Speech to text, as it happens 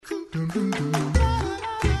You're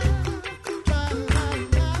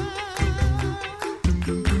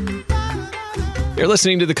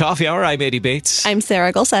listening to The Coffee Hour. I'm Eddie Bates. I'm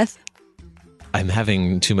Sara Correnti. I'm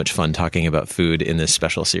having too much fun talking about food in this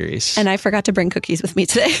special series. And I forgot to bring cookies with me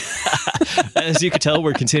today. As you can tell,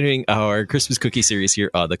 we're continuing our Christmas cookie series here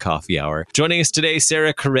on The Coffee Hour. Joining us today,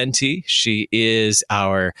 Sara Correnti. She is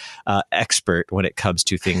our expert when it comes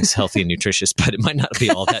to things healthy and nutritious, but it might not be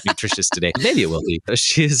all that nutritious today. Maybe it will be.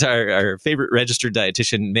 She is our favorite registered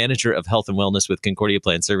dietitian, manager of health and wellness with Concordia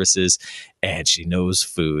Plan Services, and she knows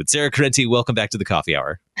food. Sara Correnti, welcome back to The Coffee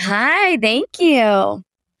Hour. Hi, thank you.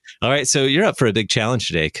 All right, so you're up for a big challenge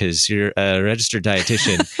today because you're a registered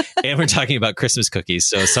dietitian and we're talking about Christmas cookies.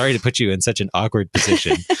 So sorry to put you in such an awkward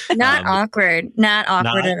position. Not awkward at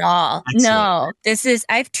all. Excellent. No,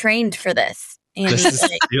 I've trained for this. You're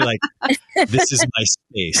like, this is my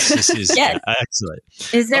space. This is Yes. Excellent.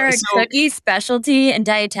 Is there a cookie specialty in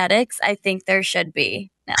dietetics? I think there should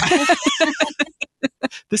be. No.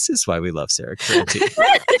 This is why we love Sara Correnti.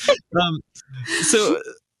 So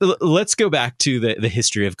let's go back to the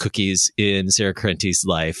history of cookies in Sara Correnti's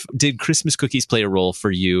life. Did Christmas cookies play a role for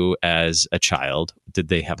you as a child? Did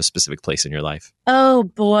they have a specific place in your life? Oh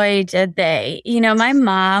boy, did they. My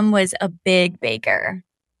mom was a big baker.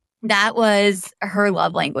 That was her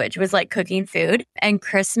love language, was like cooking food. And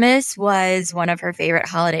Christmas was one of her favorite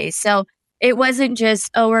holidays. So it wasn't just,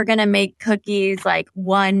 we're going to make cookies like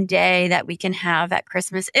one day that we can have at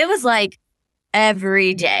Christmas. It was like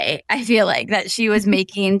every day, I feel like, that she was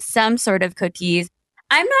making some sort of cookies.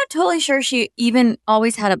 I'm not totally sure she even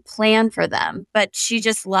always had a plan for them, but she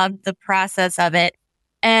just loved the process of it.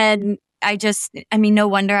 And no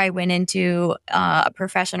wonder I went into a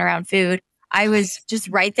profession around food. I was just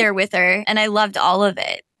right there with her and I loved all of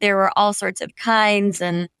it. There were all sorts of kinds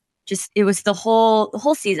and it was the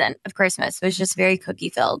whole season of Christmas was just very cookie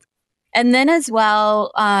filled. And then as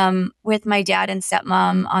well, with my dad and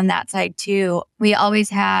stepmom on that side too, we always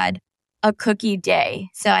had a cookie day.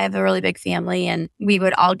 So I have a really big family and we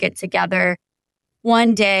would all get together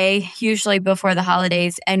one day, usually before the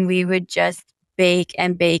holidays, and we would just bake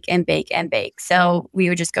and bake and bake and bake. So we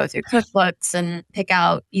would just go through cookbooks and pick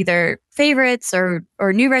out either favorites or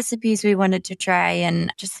new recipes we wanted to try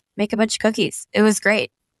and just make a bunch of cookies. It was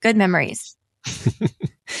great. Good memories.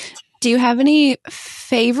 Do you have any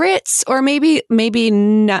favorites or maybe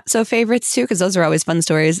not so favorites too? Because those are always fun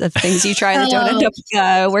stories of things you try that don't end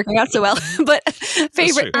up working out so well. But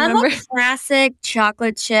favorite, I'm a classic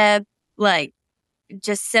chocolate chip, like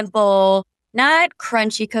just simple, not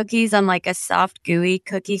crunchy cookies. I'm like a soft, gooey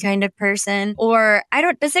cookie kind of person. Or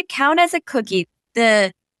does it count as a cookie?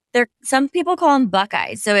 Some people call them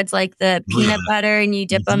Buckeyes. So it's like the peanut butter and you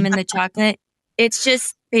dip them in the chocolate. It's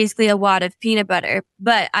just basically a wad of peanut butter,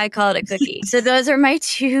 but I call it a cookie. So those are my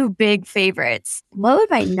two big favorites. What would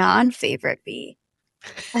my non-favorite be?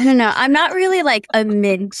 I don't know. I'm not really like a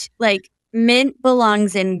mint. Like mint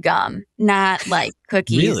belongs in gum, not like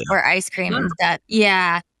cookies or ice cream and stuff.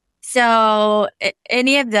 Yeah. So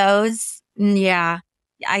any of those, yeah,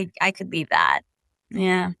 I could leave that.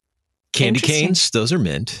 Yeah. Candy canes, those are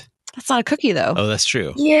mint. That's not a cookie, though. Oh, that's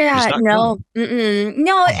true. Yeah, no.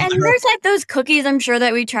 No, and there's like those cookies I'm sure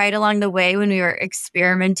that we tried along the way when we were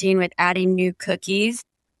experimenting with adding new cookies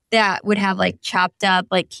that would have like chopped up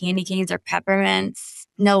like candy canes or peppermints.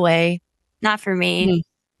 No way. Not for me.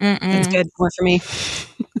 That's good. More for me.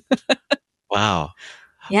 Wow.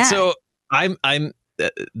 Yeah. So I'm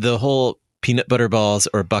the whole peanut butter balls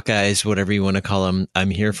or Buckeyes, whatever you want to call them, I'm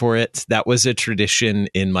here for it. That was a tradition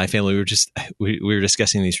in my family. We were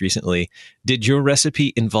discussing these recently. Did your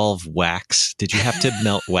recipe involve wax? Did you have to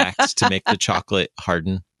melt wax to make the chocolate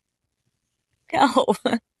harden? No.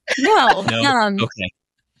 Okay.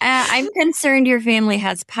 I'm concerned your family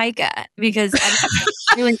has pica because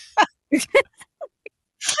we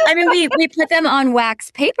put them on wax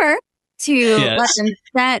paper to let them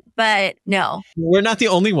set, but no. We're not the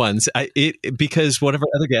only ones. Because one of our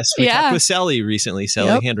other guests, we talked with Sally recently,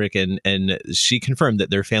 Sally Hendrick, and she confirmed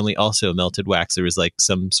that their family also melted wax. There was like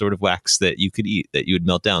some sort of wax that you could eat that you would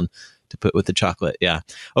melt down to put with the chocolate. Yeah.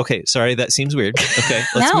 Okay. Sorry, that seems weird. Okay,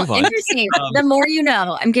 let's move on. Interesting. The more you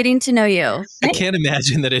know. I'm getting to know you. I can't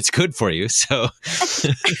imagine that it's good for you. So as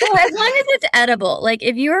long as it's edible. Like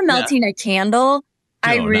if you were melting a candle,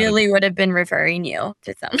 I really would have been referring you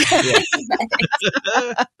to something.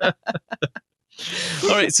 All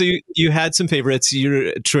right. So you had some favorites.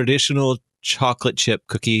 Your traditional chocolate chip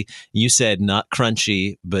cookie, you said not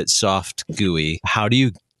crunchy, but soft, gooey. How do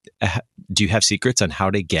you have secrets on how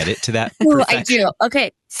to get it to that perfection? I do.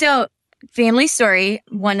 Okay. So family story,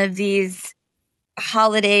 one of these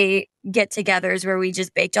holiday get-togethers where we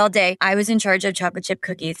just baked all day. I was in charge of chocolate chip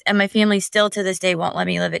cookies, and my family still to this day won't let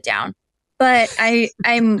me live it down. But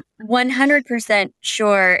I'm 100%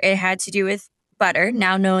 sure it had to do with butter.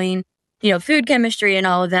 Now knowing, food chemistry and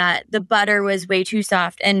all of that, the butter was way too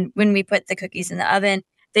soft. And when we put the cookies in the oven,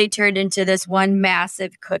 they turned into this one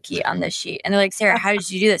massive cookie on the sheet. And they're like, Sarah, how did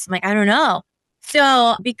you do this? I'm like, I don't know.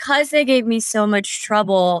 So because they gave me so much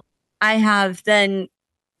trouble, I have then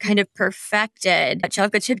kind of perfected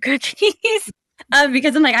chocolate chip cookies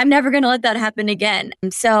because I'm like, I'm never going to let that happen again.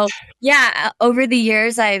 So yeah, over the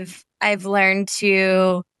years, I've learned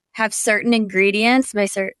to have certain ingredients, my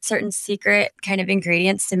certain secret kind of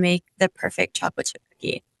ingredients to make the perfect chocolate chip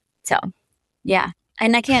cookie. So yeah,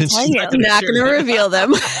 and I can't tell you. I'm not going to reveal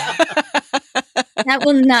them. That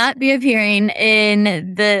will not be appearing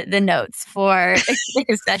in the notes for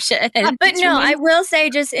this session. But no, I will say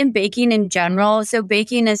just in baking in general. So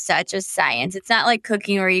baking is such a science. It's not like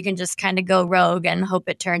cooking where you can just kind of go rogue and hope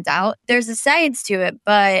it turns out. There's a science to it,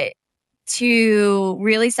 but to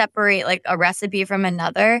really separate like a recipe from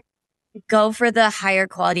another, go for the higher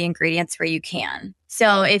quality ingredients where you can.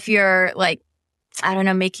 So if you're like, I don't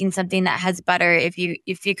know, making something that has butter, if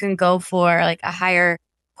you can go for like a higher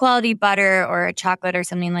quality butter or a chocolate or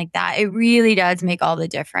something like that, it really does make all the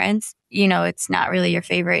difference. It's not really your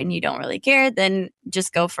favorite and you don't really care, then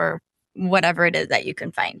just go for whatever it is that you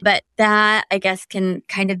can find. But that, I guess, can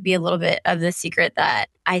kind of be a little bit of the secret that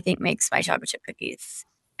I think makes my chocolate chip cookies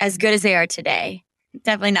as good as they are today.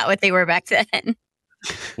 Definitely not what they were back then.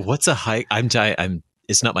 What's a high?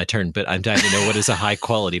 It's not my turn, but I'm dying to know what is a high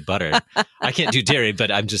quality butter. I can't do dairy,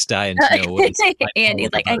 but I'm just dying to know what is Andy's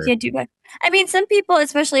like, butter. I can't do butter. I mean, some people,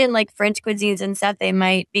 especially in like French cuisines and stuff, they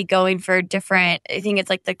might be going for different, I think it's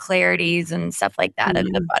like the clarities and stuff like that of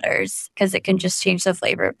the butters, because it can just change the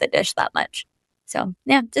flavor of the dish that much. So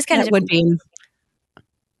yeah, just kind of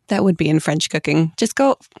that would be in French cooking. Just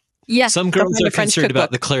go. Yeah. Some girls are concerned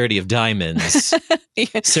about the clarity of diamonds.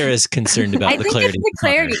 Sarah's concerned about the clarity of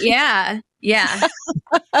clarity. Yeah. Yeah.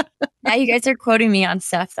 Now you guys are quoting me on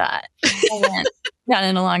stuff that I haven't done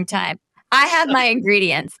in a long time. I have my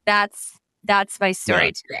ingredients. That's my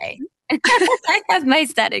story today. I have my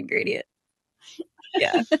set ingredient.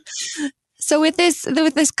 Yeah. So with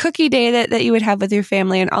this cookie day that you would have with your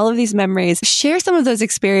family and all of these memories, share some of those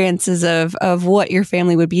experiences of what your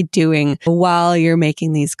family would be doing while you're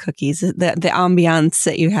making these cookies, the ambiance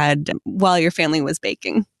that you had while your family was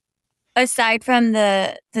baking. Aside from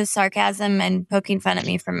the sarcasm and poking fun at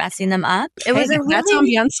me for messing them up, it was a really, that's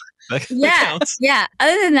ambiance. Yeah.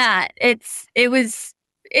 Other than that, it was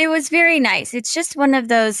very nice. It's just one of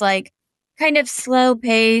those like kind of slow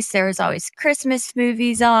pace. There was always Christmas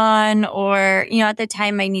movies on, or at the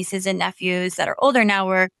time my nieces and nephews that are older now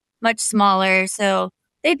were much smaller, so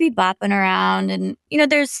they'd be bopping around, and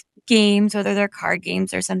there's games, whether they're card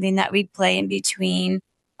games or something that we'd play in between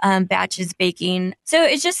batches baking. So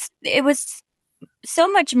it was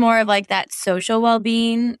so much more of like that social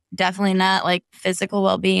well-being, definitely not like physical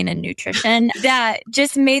well-being and nutrition, that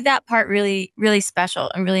just made that part really, really special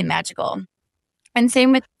and really magical. And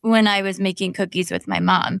same with when I was making cookies with my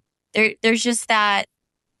mom. There's just that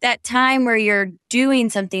time where you're doing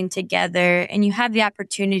something together and you have the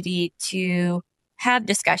opportunity to have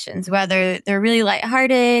discussions, whether they're really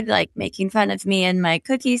lighthearted, like making fun of me and my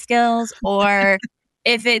cookie skills, or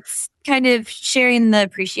if it's kind of sharing the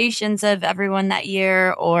appreciations of everyone that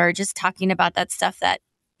year, or just talking about that stuff that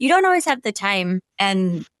you don't always have the time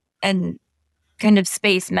and kind of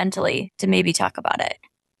space mentally to maybe talk about it.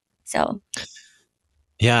 So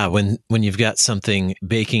yeah, when you've got something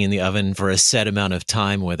baking in the oven for a set amount of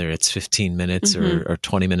time, whether it's 15 minutes or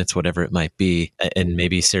 20 minutes, whatever it might be, and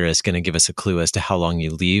maybe Sarah's going to give us a clue as to how long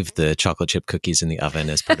you leave the chocolate chip cookies in the oven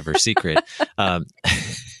as part of her secret.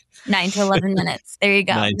 9 to 11 minutes. There you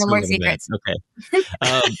go. No more secrets. Minutes.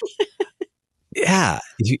 Okay. Yeah,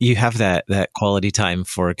 you have that quality time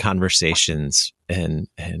for conversations and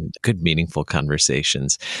good, meaningful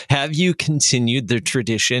conversations. Have you continued the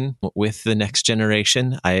tradition with the next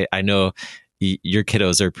generation? I know your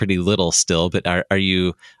kiddos are pretty little still, but are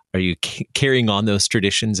you carrying on those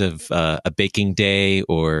traditions of a baking day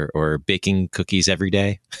or baking cookies every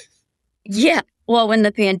day? Yeah. Well, when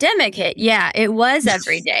the pandemic hit, yeah, it was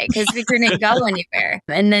every day because we couldn't go anywhere.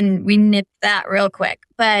 And then we nipped that real quick.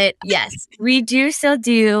 But yes, we do still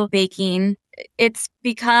do baking. It's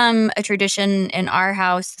become a tradition in our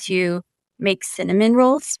house to make cinnamon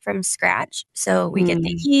rolls from scratch. So we get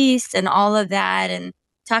the yeast and all of that, and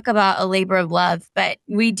talk about a labor of love. But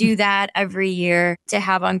we do that every year to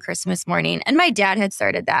have on Christmas morning. And my dad had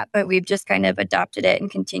started that, but we've just kind of adopted it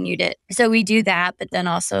and continued it. So we do that, but then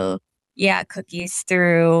also cookies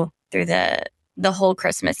through through the whole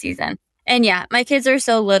Christmas season. And yeah, my kids are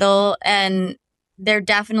so little and they're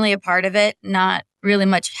definitely a part of it, not really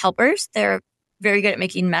much helpers. They're very good at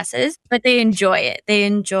making messes, but they enjoy it. They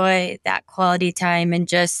enjoy that quality time and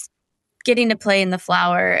just getting to play in the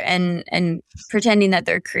flour and pretending that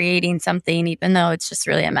they're creating something, even though it's just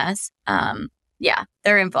really a mess. Yeah,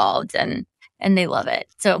 they're involved and they love it.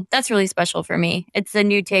 So that's really special for me. It's a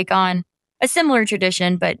new take on a similar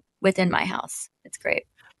tradition, but within my house. It's great.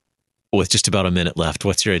 With just about a minute left,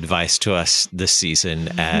 what's your advice to us this season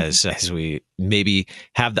as we maybe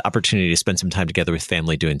have the opportunity to spend some time together with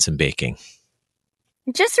family doing some baking?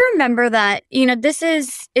 Just remember that,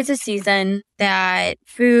 it's a season that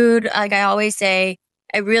food, like I always say,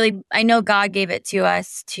 I know God gave it to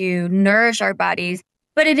us to nourish our bodies,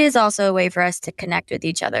 but it is also a way for us to connect with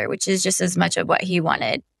each other, which is just as much of what he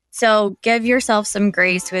wanted. So give yourself some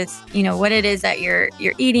grace with, what it is that you're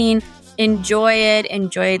eating. Enjoy it.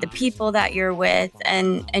 Enjoy the people that you're with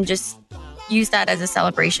and just use that as a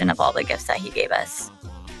celebration of all the gifts that he gave us.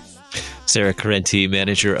 Sara Correnti,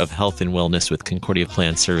 Manager of Health and Wellness with Concordia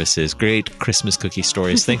Plan Services. Great Christmas cookie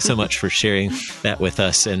stories. Thanks so much for sharing that with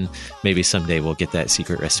us. And maybe someday we'll get that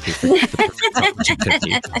secret recipe for the perfect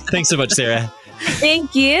cookie. Thanks so much, Sara.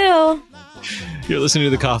 Thank you. You're listening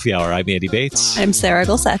to The Coffee Hour. I'm Andy Bates. I'm Sarah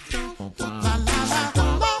Gulseth.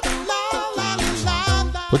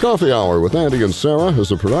 The Coffee Hour with Andy and Sarah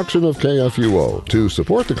is a production of KFUO. To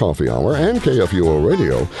support The Coffee Hour and KFUO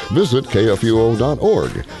Radio, visit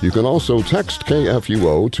KFUO.org. You can also text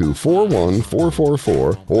KFUO to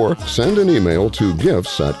 41444 or send an email to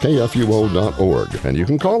gifts@KFUO.org. And you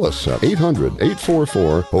can call us at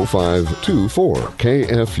 800-844-0524.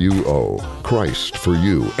 KFUO. Christ for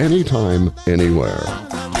you, anytime, anywhere.